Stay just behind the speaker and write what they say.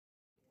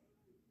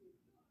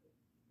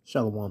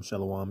Shalom,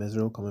 shalom,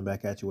 Israel, coming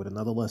back at you with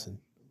another lesson.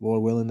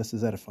 Lord willing, this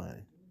is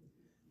edifying.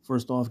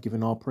 First off,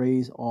 giving all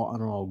praise, all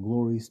honor, all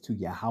glories to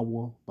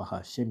Yahweh,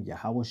 Bahashem,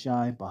 Yahweh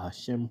Shai,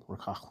 Bahashem,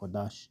 Rakach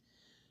Wadash.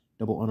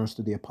 Double honors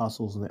to the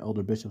apostles and the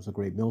elder bishops of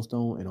Great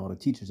Millstone and all the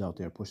teachers out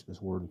there pushing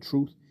this word in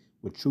truth,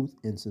 with truth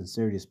and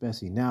sincerity,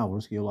 especially now,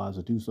 risking your lives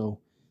to do so.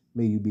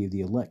 May you be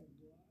the elect.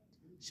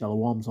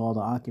 Shalom to all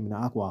the Akim and the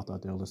Aquath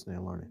out there listening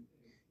and learning.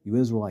 You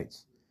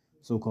Israelites,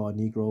 so-called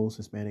Negroes,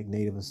 Hispanic,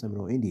 Native, and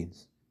Seminole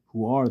Indians,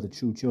 who are the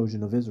true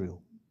children of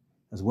Israel,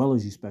 as well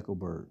as you speckled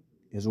bird,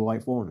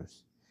 Israelite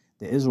foreigners,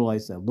 the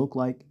Israelites that look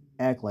like,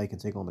 act like,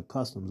 and take on the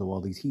customs of all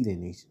these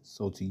heathen nations.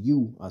 So to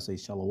you, I say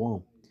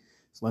Shalom.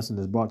 This lesson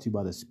is brought to you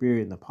by the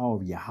Spirit and the power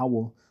of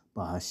Yahweh,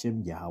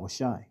 Bahashem Yahweh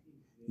Shai.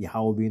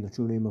 Yahweh being the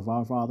true name of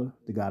our Father,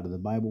 the God of the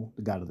Bible,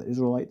 the God of the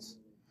Israelites.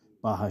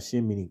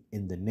 Bahashem meaning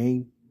in the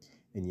name,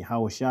 and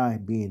Yahweh Shai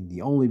being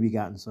the only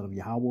begotten Son of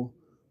Yahweh,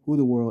 who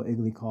the world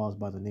ignorantly calls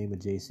by the name of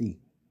JC.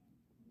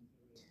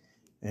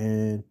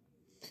 And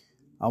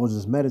I was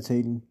just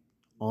meditating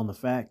on the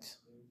fact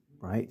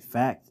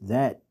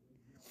that,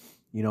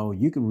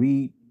 you can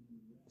read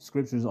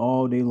scriptures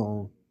all day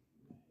long,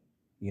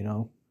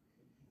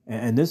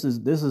 and this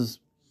is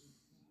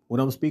what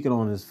I'm speaking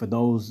on is for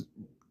those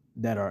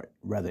that are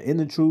rather in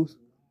the truth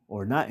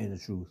or not in the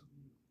truth,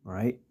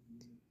 right?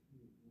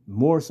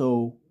 More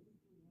so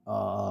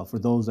for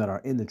those that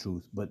are in the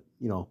truth, but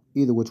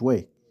either which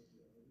way,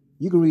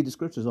 you can read the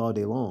scriptures all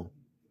day long.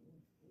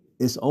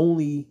 It's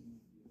only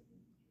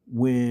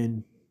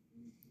when,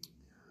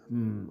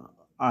 all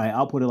right,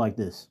 I'll put it like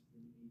this: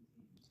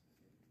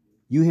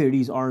 you hear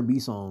these R&B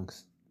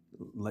songs,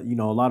 a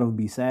lot of them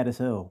be sad as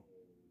hell,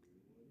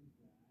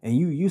 and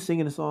you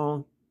singing a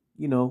song,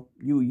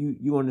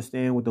 you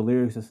understand what the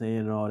lyrics are saying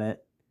and all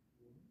that,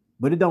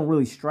 but it don't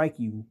really strike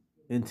you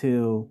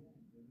until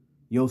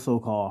your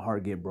so-called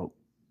heart get broke.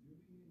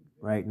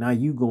 Right now,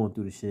 you going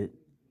through the shit,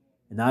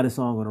 and now the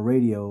song on the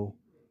radio,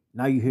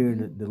 now you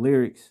hearing the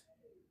lyrics,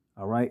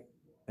 all right,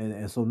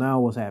 and so now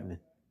what's happening?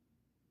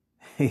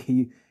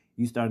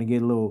 you starting to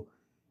get a little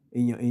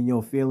in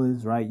your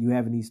feelings, right? You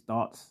having these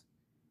thoughts.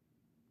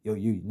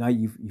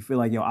 You feel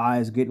like your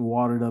eyes getting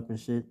watered up and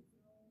shit,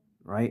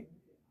 right?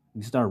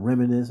 You start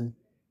reminiscing,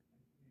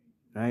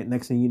 right?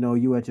 Next thing you know,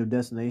 you at your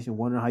destination,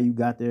 wondering how you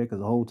got there, because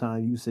the whole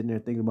time you sitting there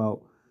thinking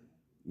about,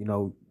 you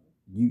know,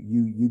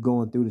 you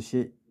going through the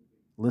shit,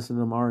 listening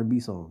to them R&B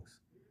songs.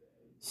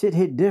 Shit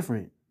hit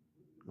different,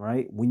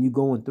 right? When you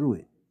going through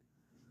it.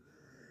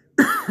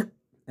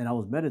 And I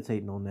was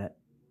meditating on that,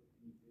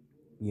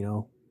 you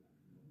know,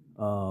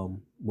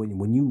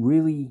 when you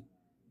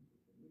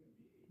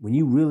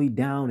really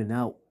down and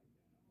out,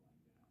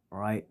 all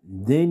right,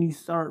 then you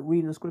start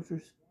reading the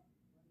scriptures.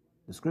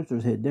 The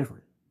scriptures hit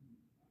different.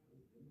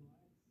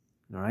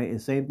 All right. And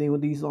same thing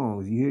with these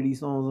songs. You hear these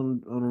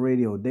songs on the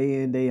radio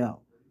day in, day out.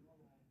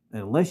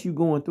 And unless you're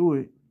going through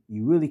it,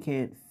 you really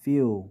can't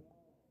feel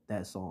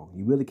that song.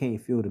 You really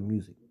can't feel the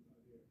music.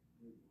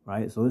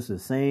 Right? So it's the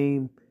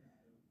same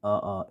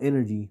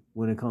energy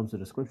when it comes to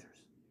the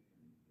scriptures.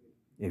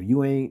 If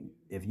you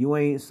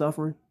ain't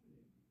suffering,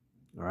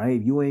 all right,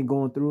 if you ain't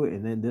going through it,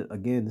 and then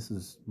again, this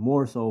is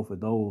more so for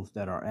those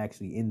that are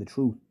actually in the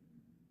truth.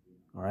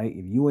 All right.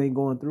 If you ain't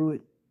going through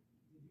it,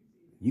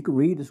 you can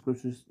read the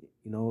scriptures,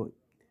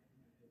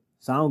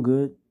 sound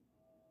good.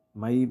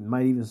 Might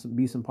even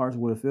be some parts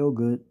where it feel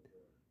good.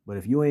 But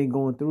if you ain't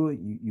going through it,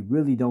 you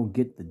really don't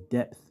get the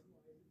depth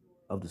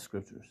of the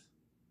scriptures.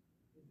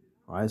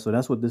 All right, so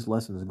that's what this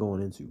lesson is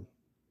going into.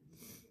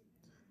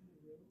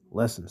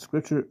 Lesson: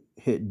 Scripture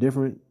hit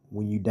different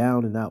when you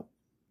down and out.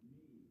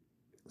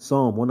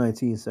 Psalm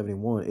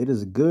 119:71. It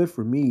is good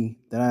for me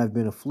that I have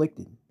been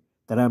afflicted,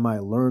 that I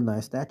might learn thy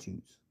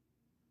statutes.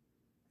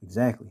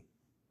 Exactly.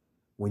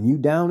 When you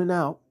down and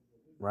out,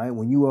 right?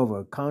 When you have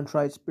a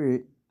contrite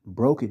spirit,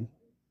 broken,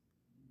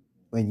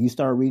 and you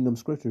start reading them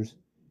scriptures,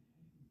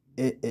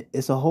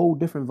 it's a whole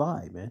different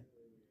vibe, man.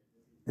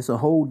 It's a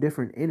whole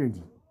different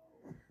energy,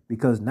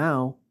 because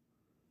now,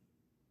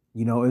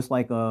 it's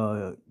like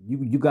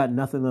you got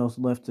nothing else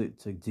left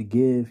to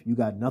give. You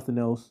got nothing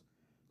else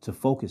to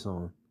focus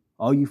on.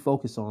 All you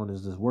focus on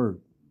is this word.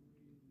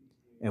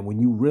 And when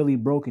you really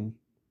broken,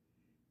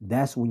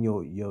 that's when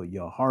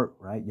your heart,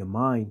 right, your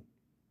mind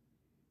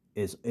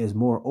is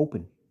more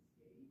open.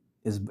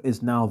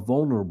 Is now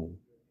vulnerable,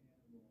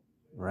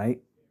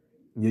 right?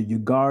 Your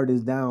guard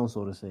is down,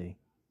 so to say.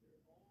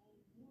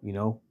 You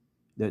know,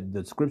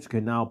 the scripture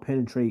can now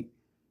penetrate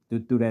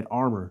through that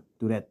armor,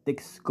 through that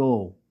thick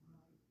skull,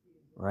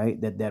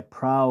 right? That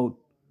proud,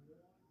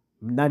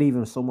 not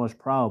even so much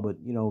proud, but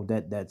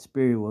that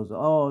spirit was,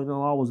 oh,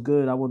 all was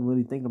good. I wasn't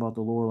really thinking about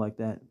the Lord like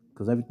that,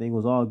 because everything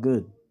was all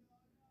good.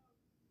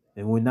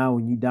 And when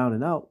you down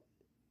and out,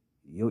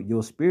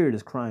 your spirit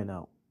is crying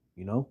out,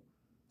 you know.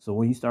 So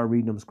when you start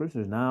reading them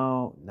scriptures,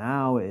 now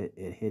it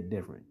hit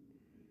different.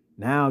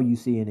 Now you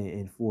seeing it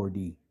in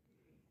 4D,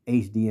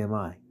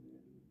 HDMI.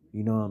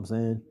 You know what I'm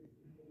saying?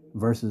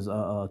 Versus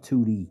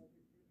 2D.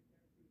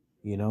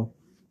 You know.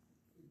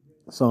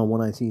 Psalm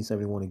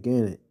 119:71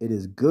 again. It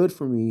is good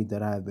for me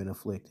that I have been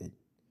afflicted,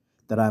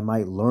 that I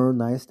might learn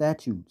thy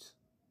statutes.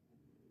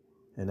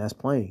 And that's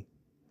plain.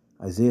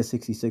 Isaiah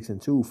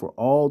 66:2. For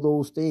all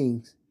those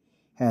things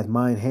hath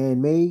mine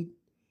hand made,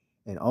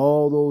 and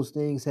all those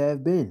things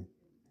have been,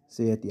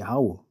 saith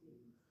Yahweh.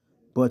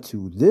 But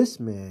to this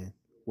man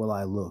will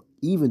I look,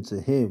 even to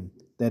him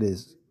that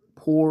is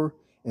poor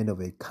and of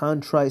a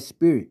contrite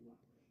spirit,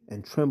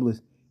 and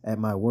trembleth at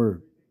my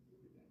word.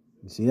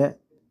 You see that?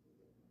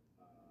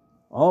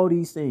 All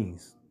these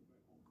things,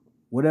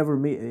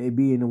 whatever it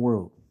be in the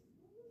world,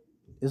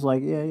 it's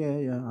like, yeah,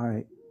 all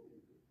right.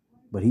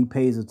 But he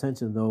pays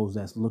attention to those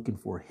that's looking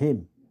for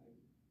him.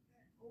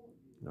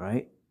 All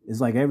right?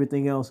 It's like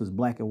everything else is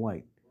black and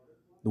white.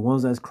 The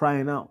ones that's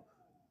crying out,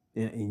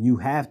 and you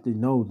have to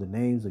know the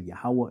names of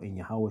Yahweh and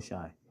Yahweh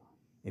Shai.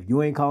 If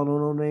you ain't calling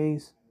on those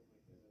names,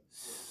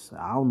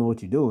 I don't know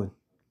what you're doing,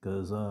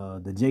 because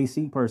the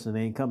JC person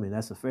ain't coming.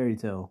 That's a fairy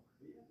tale.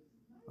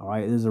 All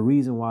right, there's a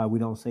reason why we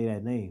don't say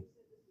that name.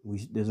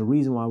 There's a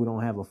reason why we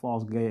don't have a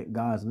false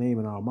God's name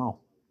in our mouth,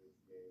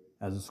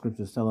 as the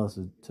scriptures tell us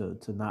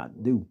to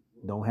not do.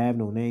 Don't have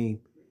no name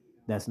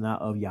that's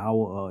not of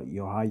Yahweh,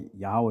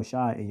 Yahweh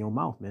Shai in your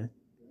mouth, man.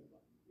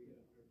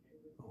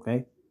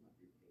 Okay.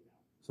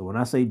 So when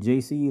I say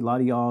JC, a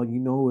lot of y'all, you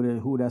know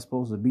who that's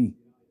supposed to be.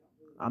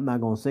 I'm not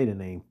gonna say the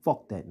name.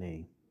 Fuck that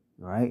name.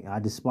 All right. I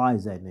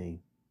despise that name.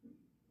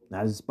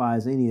 I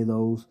despise any of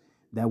those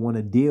that want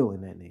to deal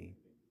in that name,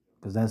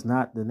 because that's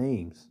not the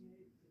names.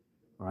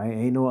 All right.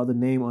 Ain't no other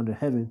name under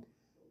heaven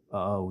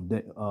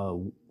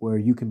where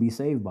you can be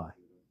saved by.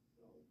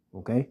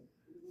 Okay.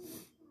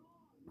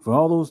 For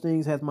all those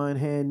things hath mine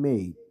hand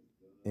made,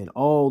 and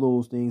all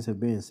those things have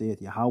been, saith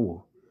Yahweh.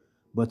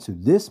 But to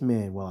this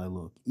man will I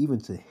look, even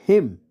to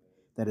him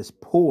that is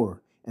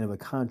poor and of a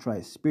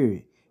contrite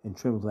spirit, and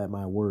trembles at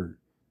my word.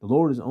 The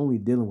Lord is only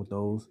dealing with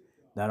those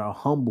that are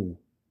humble.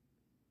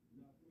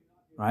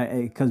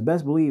 Right? Because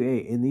best believe,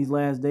 in these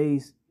last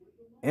days,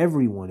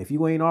 everyone, if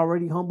you ain't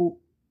already humble,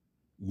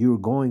 you're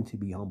going to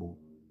be humble.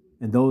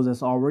 And those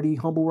that's already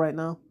humble right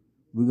now,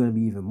 we're going to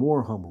be even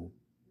more humble.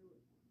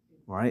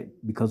 Right?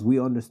 Because we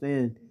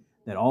understand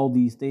that all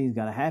these things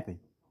got to happen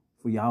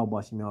for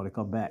Yahweh Shemel to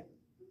come back.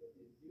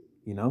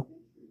 You know?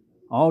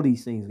 All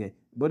these things get,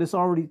 but it's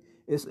already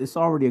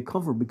a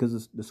comfort,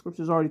 because the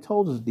scriptures already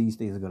told us these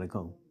things are going to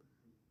come.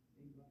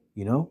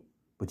 You know?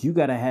 But you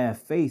got to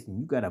have faith, and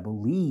you got to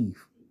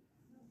believe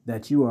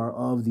that you are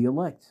of the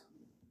elect.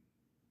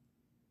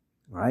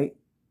 Right?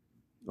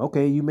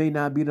 Okay, you may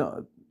not be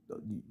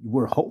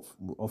we're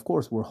hopeful, of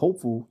course, we're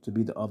hopeful to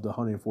be of the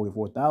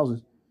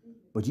 144,000,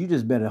 but you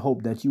just better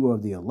hope that you are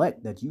of the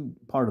elect, that you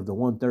part of the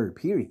 1/3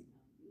 period.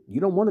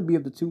 You don't want to be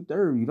of the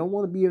 2/3. You don't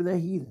want to be of that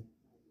heathen.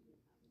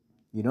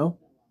 You know?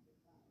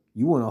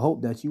 You want to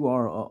hope that you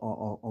are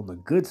on the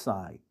good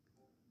side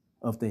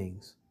of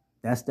things.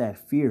 That's that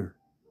fear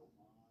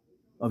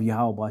of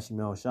Yahweh Bashim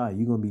El Shai.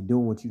 You're going to be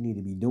doing what you need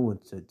to be doing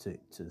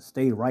to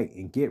stay right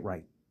and get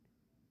right.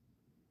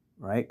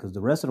 Right? Because the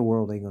rest of the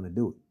world ain't going to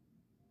do it.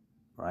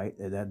 Right?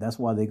 That's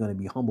why they're going to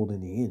be humbled in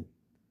the end.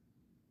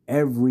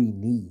 Every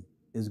knee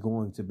is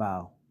going to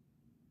bow.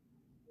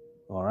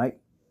 All right?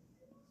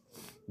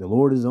 The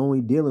Lord is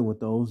only dealing with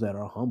those that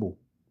are humble.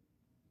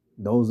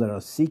 Those that are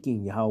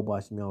seeking Yahweh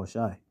Bashim El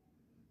Shai.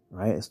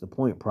 Right? It's the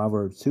point.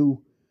 Proverbs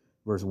 2,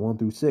 verse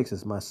 1-6.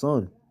 It's my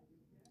son.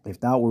 If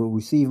thou wilt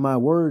receive my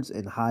words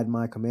and hide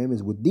my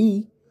commandments with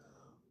thee,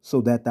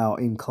 so that thou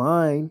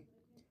incline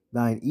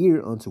thine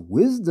ear unto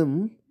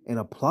wisdom and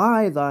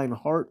apply thine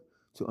heart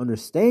to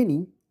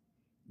understanding,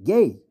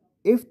 yea,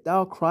 if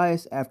thou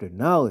criest after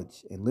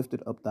knowledge and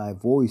lifted up thy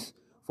voice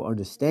for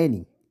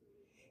understanding,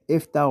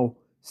 if thou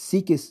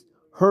seekest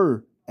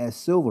her as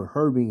silver,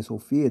 her being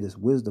Sophia, this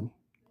wisdom,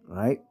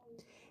 right,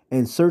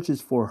 and searches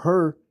for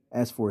her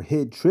as for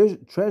hid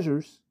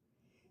treasures,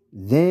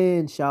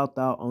 then shalt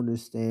thou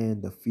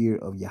understand the fear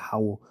of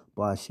Yahweh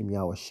Ba'ashem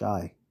Yahweh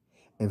Shai,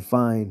 and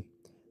find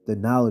the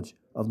knowledge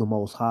of the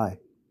Most High.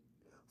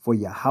 For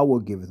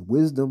Yahweh giveth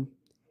wisdom,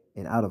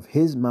 and out of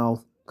his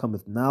mouth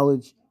cometh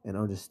knowledge and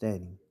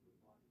understanding.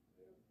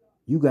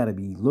 You got to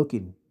be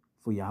looking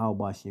for Yahweh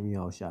Ba'ashem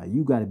Yahweh Shai.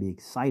 You got to be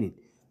excited.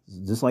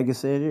 Just like I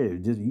said here,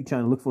 just you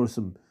trying to look for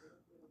some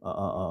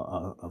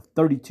a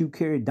 32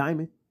 karat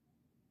diamond,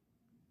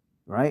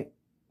 right?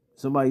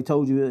 Somebody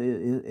told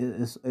you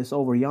it's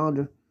over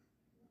yonder.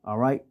 All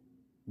right,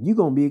 you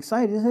gonna be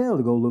excited as hell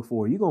to go look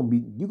for it.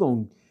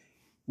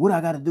 What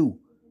I gotta do?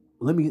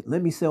 Let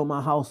me sell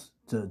my house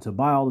to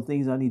buy all the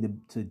things I need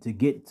to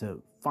get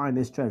to find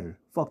this treasure.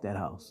 Fuck that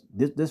house.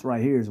 This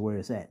right here is where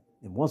it's at.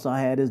 And once I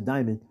had this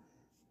diamond,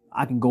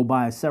 I can go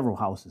buy several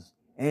houses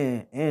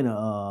and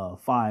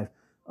 5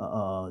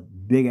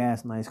 big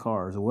ass nice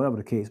cars, or whatever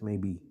the case may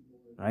be.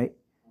 Right?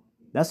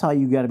 That's how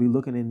you got to be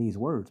looking in these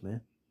words,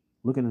 man.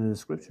 Looking in the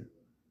scripture.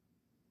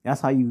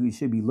 That's how you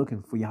should be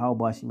looking for Yahweh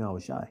Ba'ashem Yahweh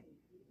Shai.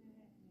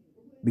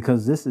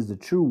 Because this is the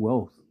true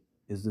wealth,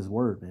 is this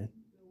word, man.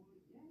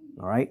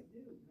 All right?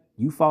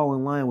 You fall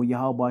in line with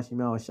Yahweh Ba'ashem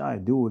Yahweh Shai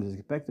and do what is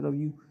expected of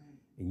you,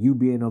 and you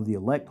being of the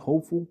elect,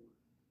 hopeful,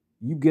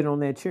 You get on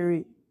that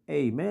chariot,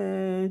 hey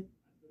man,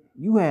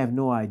 you have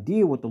no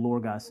idea what the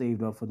Lord got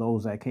saved up for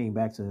those that came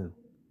back to him.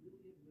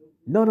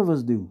 None of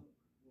us do.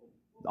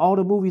 All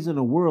the movies in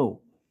the world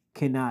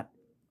cannot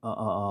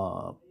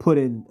put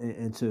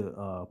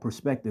into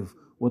perspective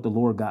what the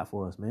Lord got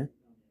for us, man.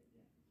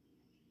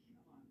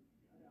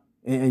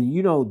 And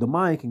you know, the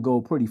mind can go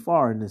pretty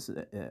far in this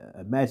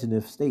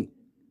imaginative state.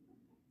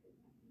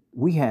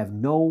 We have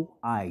no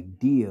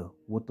idea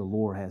what the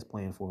Lord has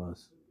planned for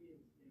us.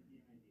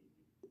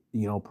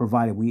 You know,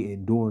 provided we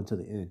endure unto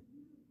the end,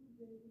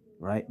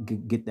 right?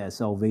 Get that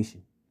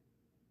salvation.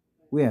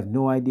 We have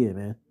no idea,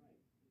 man.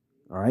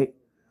 All right.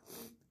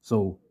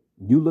 So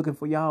you looking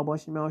for Yahweh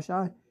Shemel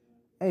Shai?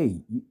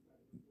 Hey,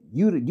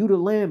 you the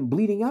lamb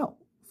bleeding out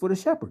for the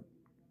shepherd.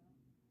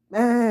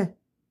 Man,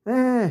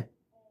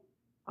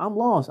 I'm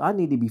lost. I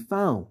need to be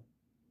found.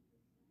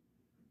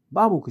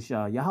 Babu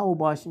Kusha,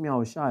 Yahweh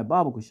Shemel Shai,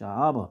 Babu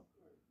Kusha, Abba.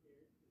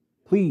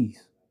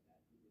 Please.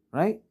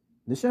 Right?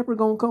 The shepherd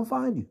gonna come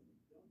find you.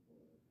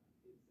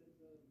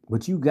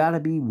 But you gotta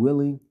be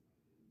willing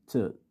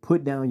to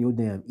put down your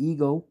damn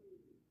ego,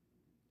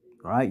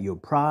 all right, your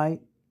pride,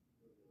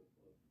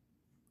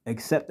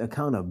 accept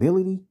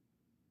accountability,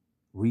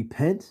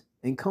 repent,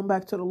 and come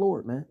back to the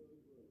Lord, man.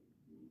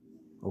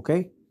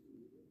 Okay?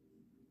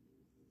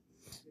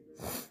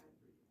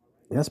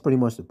 That's pretty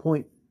much the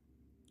point.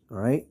 All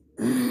right.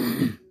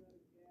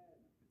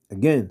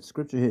 Again,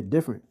 scripture hit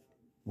different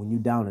when you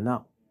down and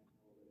out.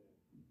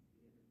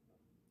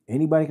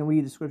 Anybody can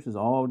read the scriptures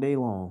all day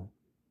long.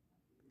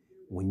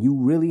 When you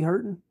really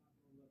hurting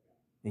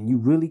and you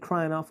really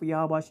crying out for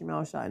Yahweh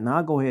Shemel Shai, now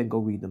I'll go ahead and go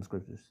read them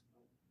scriptures.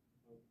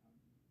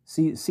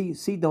 See,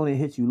 don't it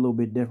hit you a little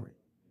bit different?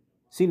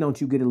 See,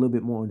 don't you get a little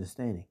bit more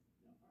understanding?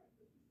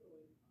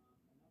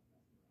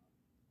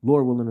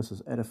 Lord willing, us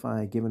is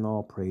edifying, giving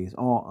all praise,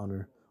 all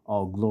honor,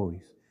 all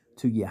glories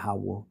to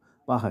Yahweh,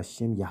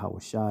 Bahashem Yahweh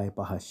Shai,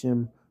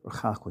 Bahashem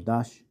Rachah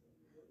Kodash.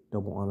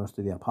 Double honors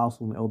to the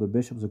apostles and elder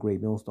bishops, a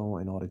great millstone,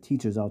 and all the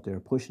teachers out there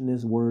pushing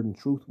this word and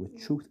truth with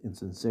truth and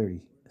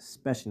sincerity,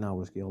 especially in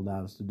our scale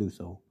lives to do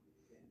so.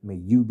 May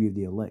you be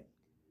the elect.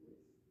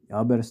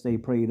 Y'all better stay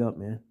prayed up,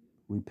 man.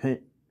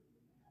 Repent,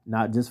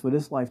 not just for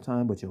this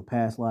lifetime, but your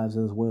past lives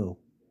as well.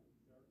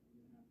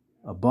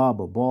 Abba,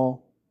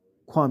 Babal,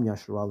 Kwam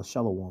Yasharala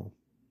Shalom.